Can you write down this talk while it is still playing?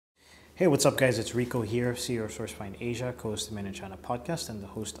Hey, what's up, guys? It's Rico here, CEO of SourceFind Asia, co-host of Made in China podcast, and the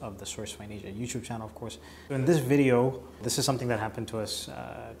host of the SourceFind Asia YouTube channel, of course. So in this video, this is something that happened to us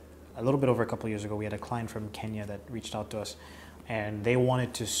a little bit over a couple of years ago. We had a client from Kenya that reached out to us, and they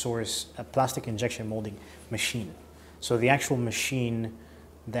wanted to source a plastic injection molding machine. So the actual machine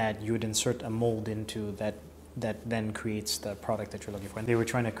that you would insert a mold into that then creates the product that you're looking for. And they were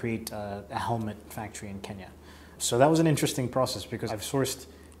trying to create a helmet factory in Kenya. So that was an interesting process because I've sourced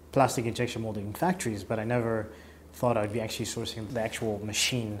plastic injection molding factories, but I never thought I'd be actually sourcing the actual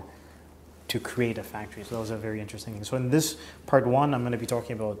machine to create a factory. So that was a very interesting thing. So in this part one, I'm going to be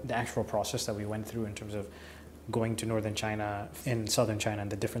talking about the actual process that we went through in terms of going to northern China and southern China and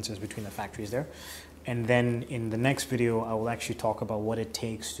the differences between the factories there. And then in the next video, I will actually talk about what it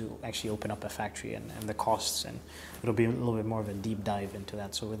takes to actually open up a factory and the costs, and it'll be a little bit more of a deep dive into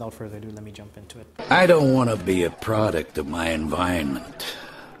that. So without further ado, let me jump into it. I don't want to be a product of my environment.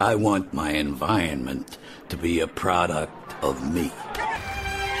 I want my environment to be a product of me.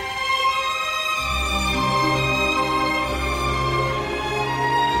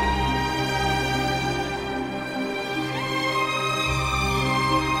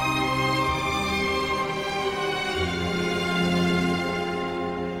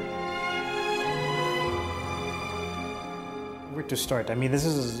 Where to start? I mean, this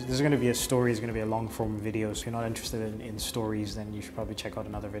is going to be a story. It's going to be a long form video. So if you're not interested in stories, then you should probably check out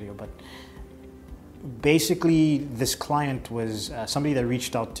another video. But basically, this client was somebody that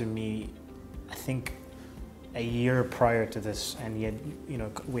reached out to me, I think, a year prior to this, and he had,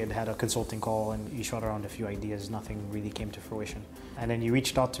 we had a consulting call, and he shot around a few ideas. Nothing really came to fruition. And then he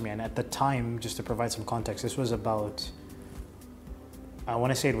reached out to me, and at the time, just to provide some context, this was about, I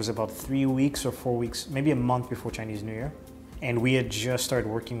want to say it was about 3 weeks or 4 weeks, maybe a month before Chinese New Year. And we had just started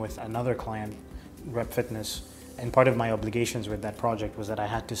working with another client, Rep Fitness, and part of my obligations with that project was that I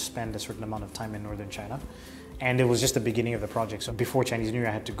had to spend a certain amount of time in northern China. And it was just the beginning of the project. So before Chinese New Year,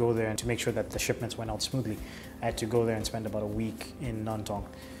 I had to go there, and to make sure that the shipments went out smoothly, I had to go there and spend about a week in Nantong.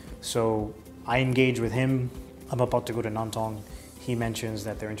 So I engage with him. I'm about to go to Nantong. He mentions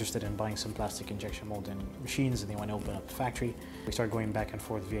that they're interested in buying some plastic injection molding machines, and they want to open up a factory. We start going back and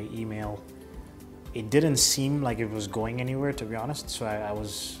forth via email. It didn't seem like it was going anywhere, to be honest. So I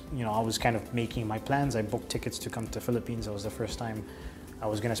was kind of making my plans. I booked tickets to come to Philippines. It was the first time I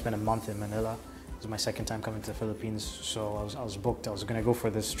was going to spend a month in Manila. It was my second time coming to the Philippines. So I was booked. I was going to go for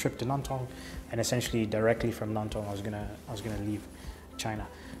this trip to Nantong, and essentially directly from Nantong, I was gonna leave China.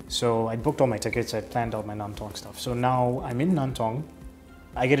 So I booked all my tickets. I planned out my Nantong stuff. So now I'm in Nantong.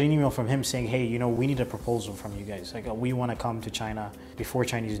 I get an email from him saying, hey, we need a proposal from you guys. Like, we want to come to China before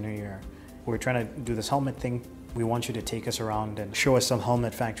Chinese New Year. We're trying to do this helmet thing. We want you to take us around and show us some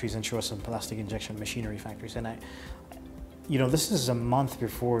helmet factories and show us some plastic injection machinery factories. And this is a month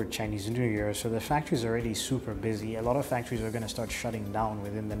before Chinese New Year, so the factory's already super busy. A lot of factories are going to start shutting down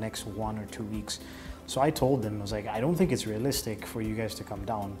within the next 1 or 2 weeks. So I told them, I was like, I don't think it's realistic for you guys to come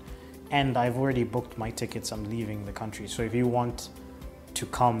down. And I've already booked my tickets. I'm leaving the country. So if you want to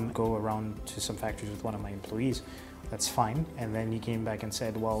go around to some factories with one of my employees, that's fine. And then he came back and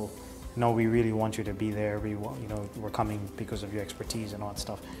said, well, no, we really want you to be there. We're coming because of your expertise and all that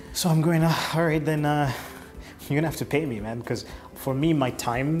stuff. So I'm going, all right, then you're gonna have to pay me, man. Because for me, my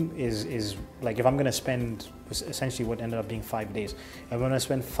time is like, if I'm gonna spend essentially what ended up being 5 days, I'm gonna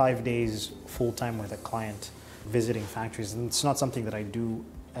spend 5 days full time with a client visiting factories. And it's not something that I do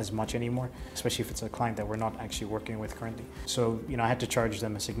as much anymore, especially if it's a client that we're not actually working with currently. So, I had to charge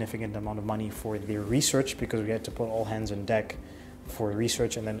them a significant amount of money for their research because we had to put all hands on deck for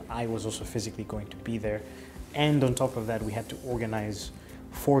research, and then I was also physically going to be there. And on top of that, we had to organize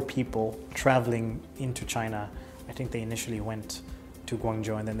 4 people traveling into China. I think they initially went to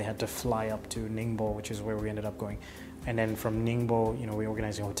Guangzhou, and then they had to fly up to Ningbo, which is where we ended up going. And then from Ningbo, we're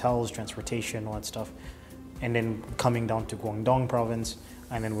organizing hotels, transportation, all that stuff. And then coming down to Guangdong province,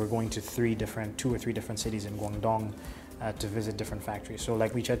 and then we're going to 2 or 3 different cities in Guangdong to visit different factories. So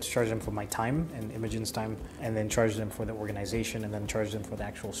like, we had to charge them for my time and Imogen's time, and then charge them for the organization, and then charge them for the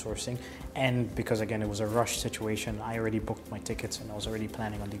actual sourcing. And because again, it was a rush situation, I already booked my tickets and I was already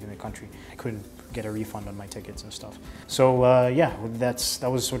planning on leaving the country. I couldn't get a refund on my tickets and stuff. So that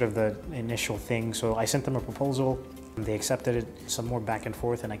was sort of the initial thing. So I sent them a proposal. They accepted it, some more back and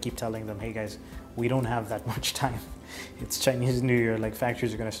forth, and I keep telling them, hey guys, we don't have that much time. It's Chinese New Year, like,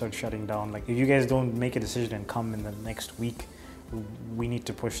 factories are gonna start shutting down. Like, if you guys don't make a decision and come in the next week, we need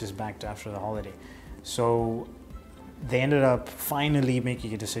to push this back to after the holiday. So they ended up finally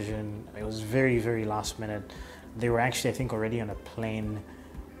making a decision. It was very, very last minute. They were actually, I think, already on a plane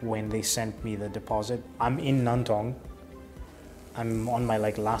when they sent me the deposit. I'm in Nantong. I'm on my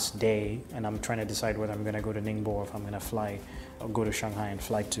like last day and I'm trying to decide whether I'm gonna go to Ningbo or if I'm gonna fly or go to Shanghai and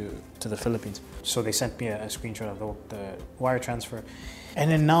fly to the Philippines. So they sent me a screenshot of the wire transfer. And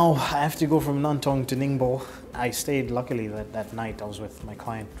then now I have to go from Nantong to Ningbo. I stayed, luckily, that night I was with my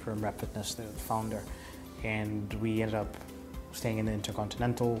client from Rep Fitness, the founder, and we ended up staying in the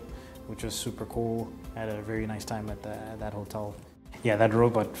Intercontinental, which was super cool. I had a very nice time at that hotel. Yeah, that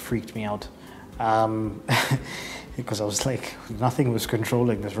robot freaked me out. Because I was like, nothing was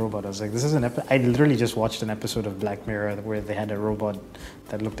controlling this robot. I was like, this is I literally just watched an episode of Black Mirror where they had a robot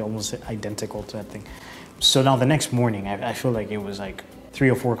that looked almost identical to that thing. So now the next morning, I feel like it was like 3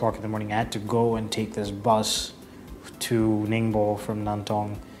 or 4 o'clock in the morning. I had to go and take this bus to Ningbo from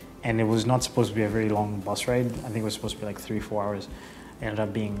Nantong. And it was not supposed to be a very long bus ride. I think it was supposed to be like 3-4 hours. It ended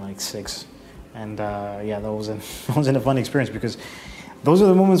up being like 6. And yeah, that wasn't a fun experience because those are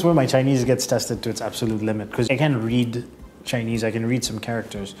the moments where my Chinese gets tested to its absolute limit. Because I can read Chinese, I can read some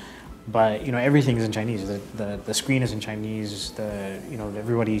characters, but you know, everything is in Chinese. The screen is in Chinese.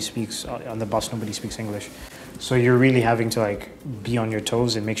 Everybody speaks on the bus. Nobody speaks English, so you're really having to like be on your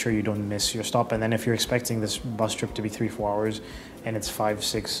toes and make sure you don't miss your stop. And then if you're expecting this bus trip to be 3-4 hours, and it's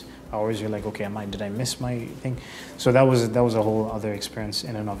 5-6 hours, you're like, okay, did I miss my thing? So that was a whole other experience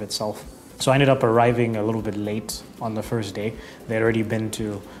in and of itself. So I ended up arriving a little bit late on the first day. They had already been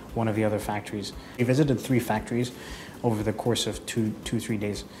to one of the other factories. We visited 3 factories over the course of 3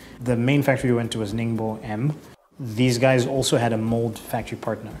 days. The main factory we went to was Ningbo M. These guys also had a mold factory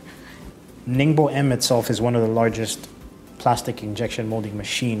partner. Ningbo M itself is one of the largest plastic injection molding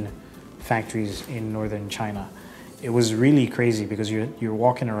machine factories in northern China. It was really crazy because you're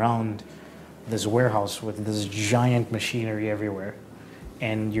walking around this warehouse with this giant machinery everywhere.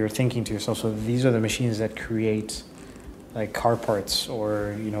 And you're thinking to yourself, so these are the machines that create like car parts,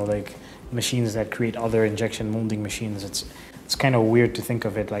 or like machines that create other injection molding machines. It's kind of weird to think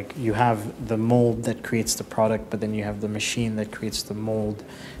of it like you have the mold that creates the product, but then you have the machine that creates the mold.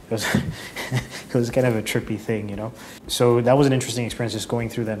 It was kind of a trippy thing, So that was an interesting experience, just going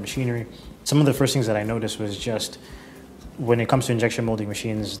through that machinery. Some of the first things that I noticed was just when it comes to injection molding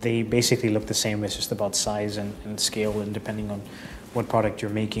machines, they basically look the same. It's just about size and scale, and depending on what product you're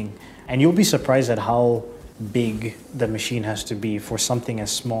making. And you'll be surprised at how big the machine has to be for something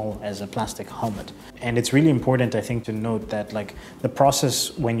as small as a plastic helmet. And it's really important, I think, to note that like the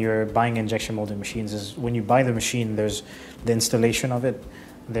process when you're buying injection molding machines is when you buy the machine, there's the installation of it,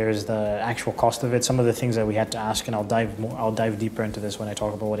 there's the actual cost of it, some of the things that we had to ask, and I'll dive deeper into this when I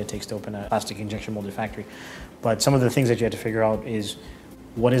talk about what it takes to open a plastic injection molded factory. But some of the things that you had to figure out is,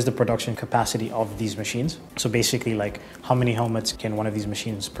 what is the production capacity of these machines? So basically, like, how many helmets can one of these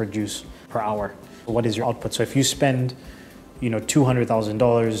machines produce per hour? What is your output? So if you spend,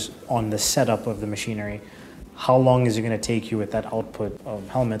 $200,000 on the setup of the machinery, how long is it going to take you with that output of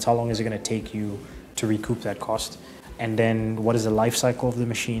helmets? How long is it going to take you to recoup that cost? And then what is the life cycle of the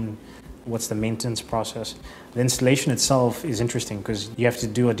machine? What's the maintenance process? The installation itself is interesting because you have to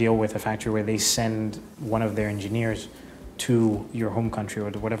do a deal with a factory where they send one of their engineers to your home country or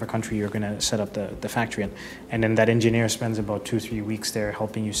to whatever country you're going to set up the factory in. And then that engineer spends about 2-3 weeks there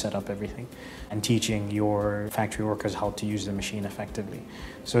helping you set up everything and teaching your factory workers how to use the machine effectively.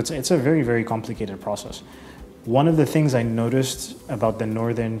 So it's a very, very complicated process. One of the things I noticed about the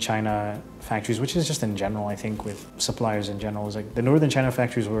northern China factories, which is just in general, I think, with suppliers in general, is like the northern China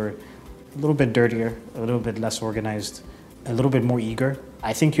factories were a little bit dirtier, a little bit less organized, a little bit more eager.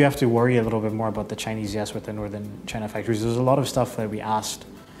 I think you have to worry a little bit more about the Chinese, yes, with the northern China factories. There's a lot of stuff that we asked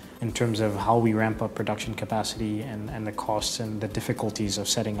in terms of how we ramp up production capacity and the costs and the difficulties of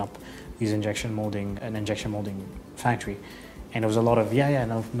setting up these injection molding factory. And it was a lot of,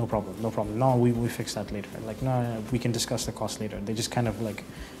 no problem. No, we fix that later. Like, no, we can discuss the cost later. They just kind of like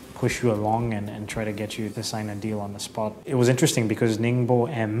push you along and try to get you to sign a deal on the spot. It was interesting because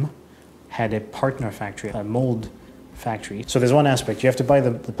Ningbo M had a partner factory, a mold factory. So there's one aspect, you have to buy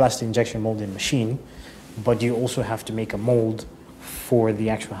the plastic injection molding machine, but you also have to make a mold for the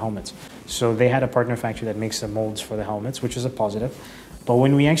actual helmets. So they had a partner factory that makes the molds for the helmets, which is a positive. But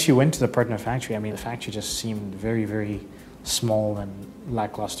when we actually went to the partner factory, the factory just seemed very, very small and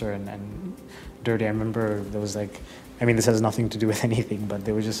lackluster and dirty. I remember there was like, this has nothing to do with anything, but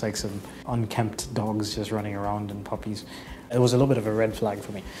there was just like some unkempt dogs just running around and puppies. It was a little bit of a red flag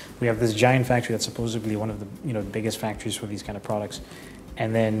for me. We have this giant factory that's supposedly one of the biggest factories for these kind of products.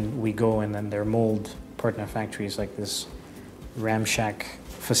 And then we go and then their mold partner factory is like this ramshack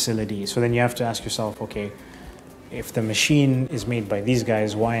facility. So then you have to ask yourself, okay, if the machine is made by these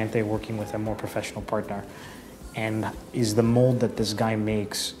guys, why aren't they working with a more professional partner? And is the mold that this guy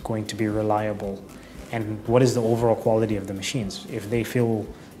makes going to be reliable and what is the overall quality of the machines if they feel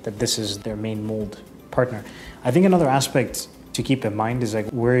that this is their main mold partner. I think another aspect to keep in mind is like,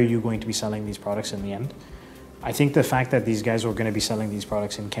 where are you going to be selling these products in the end? I think the fact that these guys were going to be selling these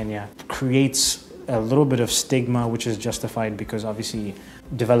products in Kenya creates a little bit of stigma, which is justified because obviously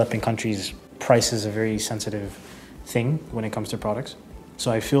developing countries, price is a very sensitive thing when it comes to products.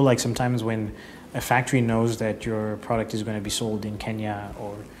 So I feel like sometimes when a factory knows that your product is going to be sold in Kenya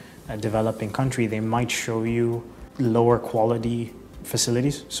or a developing country, they might show you lower quality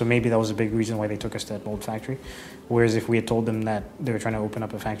facilities. So maybe that was a big reason why they took us to that mold factory. Whereas if we had told them that they were trying to open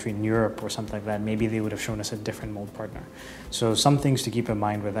up a factory in Europe or something like that, maybe they would have shown us a different mold partner. So some things to keep in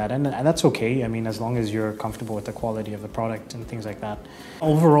mind with that. And that's okay. I mean, as long as you're comfortable with the quality of the product and things like that.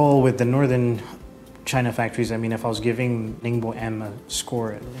 Overall, with the northern China factories, I mean, if I was giving Ningbo M a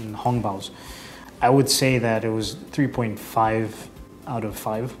score in Hongbao's, I would say that it was 3.5 out of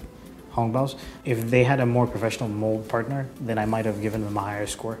 5 Hongbao's. If they had a more professional mold partner, then I might have given them a higher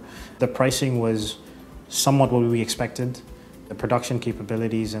score. The pricing was somewhat what we expected. The production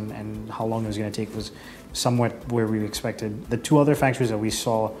capabilities and how long it was going to take was somewhat where we expected. The two other factories that we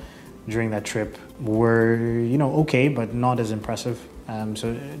saw during that trip were, okay, but not as impressive.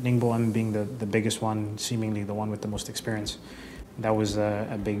 So Ningbo M being the biggest one, seemingly the one with the most experience. That was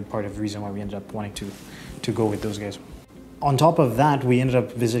a big part of the reason why we ended up wanting to go with those guys. On top of that, we ended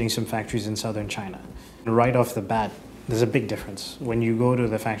up visiting some factories in southern China. Right off the bat, there's a big difference. When you go to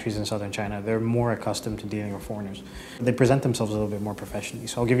the factories in southern China, they're more accustomed to dealing with foreigners. They present themselves a little bit more professionally.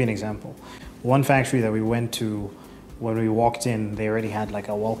 So I'll give you an example. One factory that we went to, when we walked in, they already had like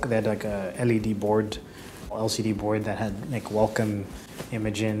a LED board, LCD board that had like welcome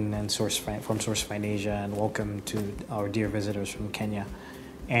Imogen and from Sourcefine Asia and welcome to our dear visitors from Kenya.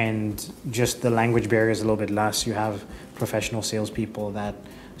 And just the language barrier is a little bit less. You have professional salespeople that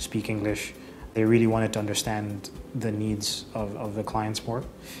speak English. They really wanted to understand the needs of the clients more.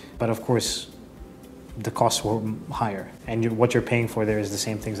 But of course, the costs were higher. And what you're paying for there is the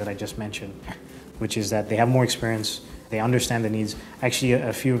same things that I just mentioned, which is that they have more experience, they understand the needs. Actually,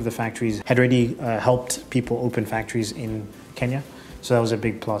 a few of the factories had already helped people open factories in Kenya. So that was a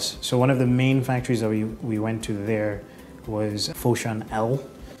big plus. So one of the main factories that we went to there was Foshan L.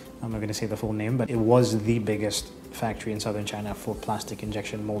 I'm not going to say the full name, but it was the biggest factory in southern China for plastic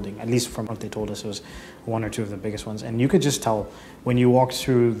injection molding. At least from what they told us, it was one or two of the biggest ones. And you could just tell when you walked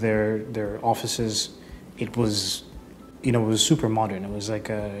through their offices, it was, it was super modern. It was like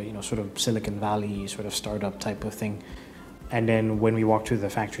a, sort of Silicon Valley sort of startup type of thing. And then when we walked through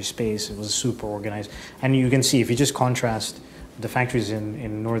the factory space, it was super organized. And you can see, if you just contrast the factories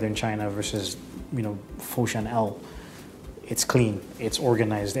in northern China versus, Foshan L, it's clean, it's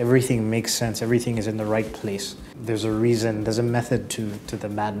organized, everything makes sense, everything is in the right place. There's a reason, there's a method to the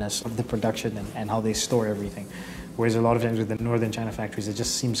madness of the production and how they store everything. Whereas a lot of times with the northern China factories, it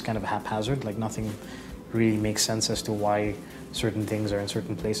just seems kind of haphazard, like nothing really makes sense as to why certain things are in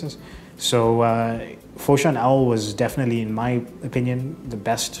certain places. So Foshan L was definitely, in my opinion, the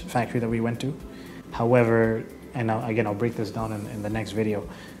best factory that we went to. However, and again, I'll break this down in the next video,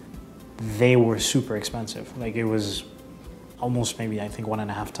 they were super expensive. Like it was almost maybe, I think,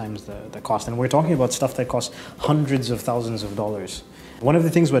 1.5 times the cost. And we're talking about stuff that costs hundreds of thousands of dollars. One of the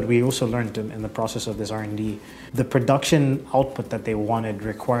things that we also learned in the process of this R&D, the production output that they wanted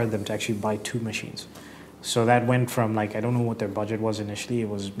required them to actually buy 2 machines. So that went from like, I don't know what their budget was initially, it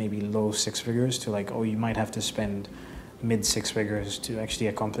was maybe low 6 figures to like, oh, you might have to spend mid 6 figures to actually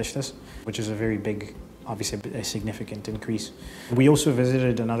accomplish this, which is a very big, obviously a significant increase. We also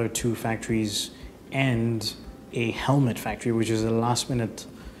visited another 2 factories and a helmet factory, which is a last minute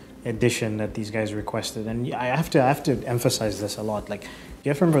addition that these guys requested. And I have to emphasize this a lot. Like, you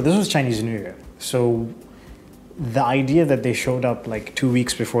have to remember, this was Chinese New Year. So the idea that they showed up like 2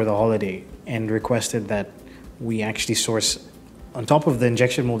 weeks before the holiday and requested that we actually source, on top of the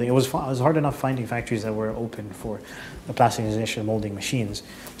injection molding, it was hard enough finding factories that were open for the plastic injection molding machines.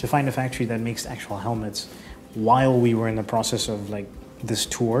 To find a factory that makes actual helmets while we were in the process of like this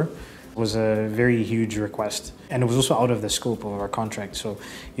tour was a very huge request. And it was also out of the scope of our contract. So,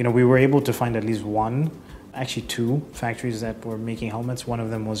 we were able to find at least 2 factories that were making helmets. One of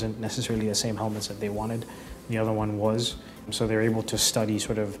them wasn't necessarily the same helmets that they wanted. The other one was. So they were able to study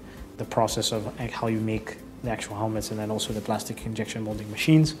sort of the process of how you make the actual helmets and then also the plastic injection molding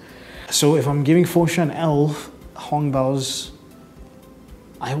machines. So if I'm giving Foshan L Hongbao's,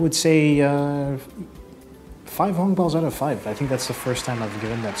 I would say 5 Hongbaos out of 5. I think that's the first time I've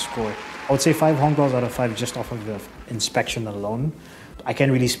given that score. I would say 5 Hongbaos out of 5 just off of the inspection alone. I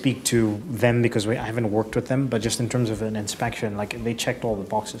can't really speak to them because I haven't worked with them, but just in terms of an inspection, like they checked all the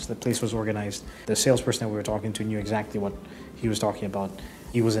boxes. The place was organized. The salesperson that we were talking to knew exactly what he was talking about.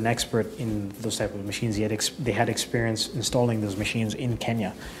 He was an expert in those type of machines. They had experience installing those machines in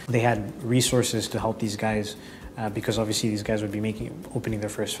Kenya. They had resources to help these guys because obviously these guys would be opening their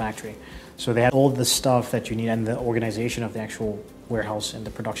first factory. So they had all the stuff that you need, and the organization of the actual warehouse and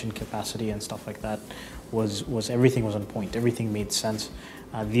the production capacity and stuff like that was everything was on point. Everything made sense.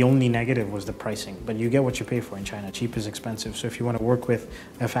 The only negative was the pricing, but you get what you pay for in China. Cheap is expensive. So if you want to work with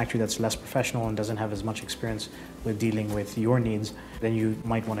a factory that's less professional and doesn't have as much experience with dealing with your needs, then you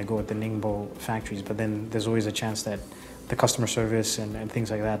might want to go with the Ningbo factories. But then there's always a chance that the customer service and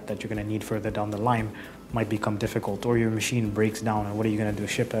things like that you're going to need further down the line might become difficult, or your machine breaks down, and what are you going to do?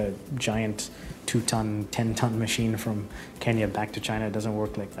 Ship a giant 2-ton, 10-ton machine from Kenya back to China? It doesn't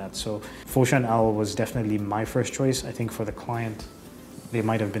work like that. So Foshan L was definitely my first choice. I think for the client, they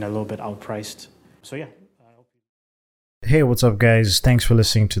might have been a little bit outpriced. So yeah. Hey, what's up, guys? Thanks for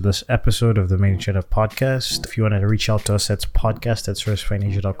listening to this episode of the Made in China podcast. If you want to reach out to us, that's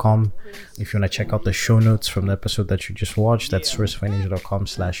podcast@sourcefinasia.com. If you want to check out the show notes from the episode that you just watched, that's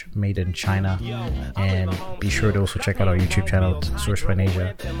sourcefinasia.com/made-in-China. And be sure to also check out our YouTube channel, Source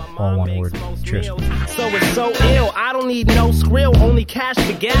Finasia, all one word. Cheers. So it's so ill, I don't need no skrill, only cash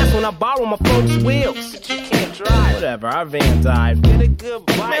for gas when I borrow my folks' wheels. But you can't drive. Whatever, our van died. Get a good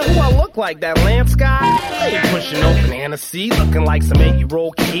bite. Man, who I look like, that Lance guy? I ain't pushing open Hennessy, looking like some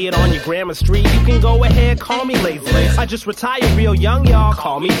 8-year-old kid on your grandma's street. You can go ahead, call me lazy. I just retired real young, y'all.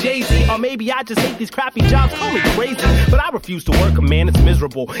 Call me Jay-Z. Or maybe I just hate these crappy jobs. Call me crazy. But I refuse to work, man, it's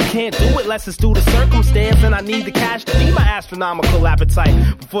miserable. Can't do it unless it's due to circumstance, and I need the cash to feed my astronomical appetite.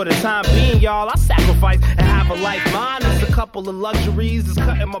 But for the time being, y'all, I sacrifice and have a life. Mine is a couple of luxuries. It's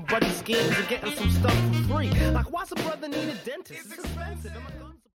cutting my budget schemes and getting some stuff for free. Like, why's a brother need a dentist? It's expensive.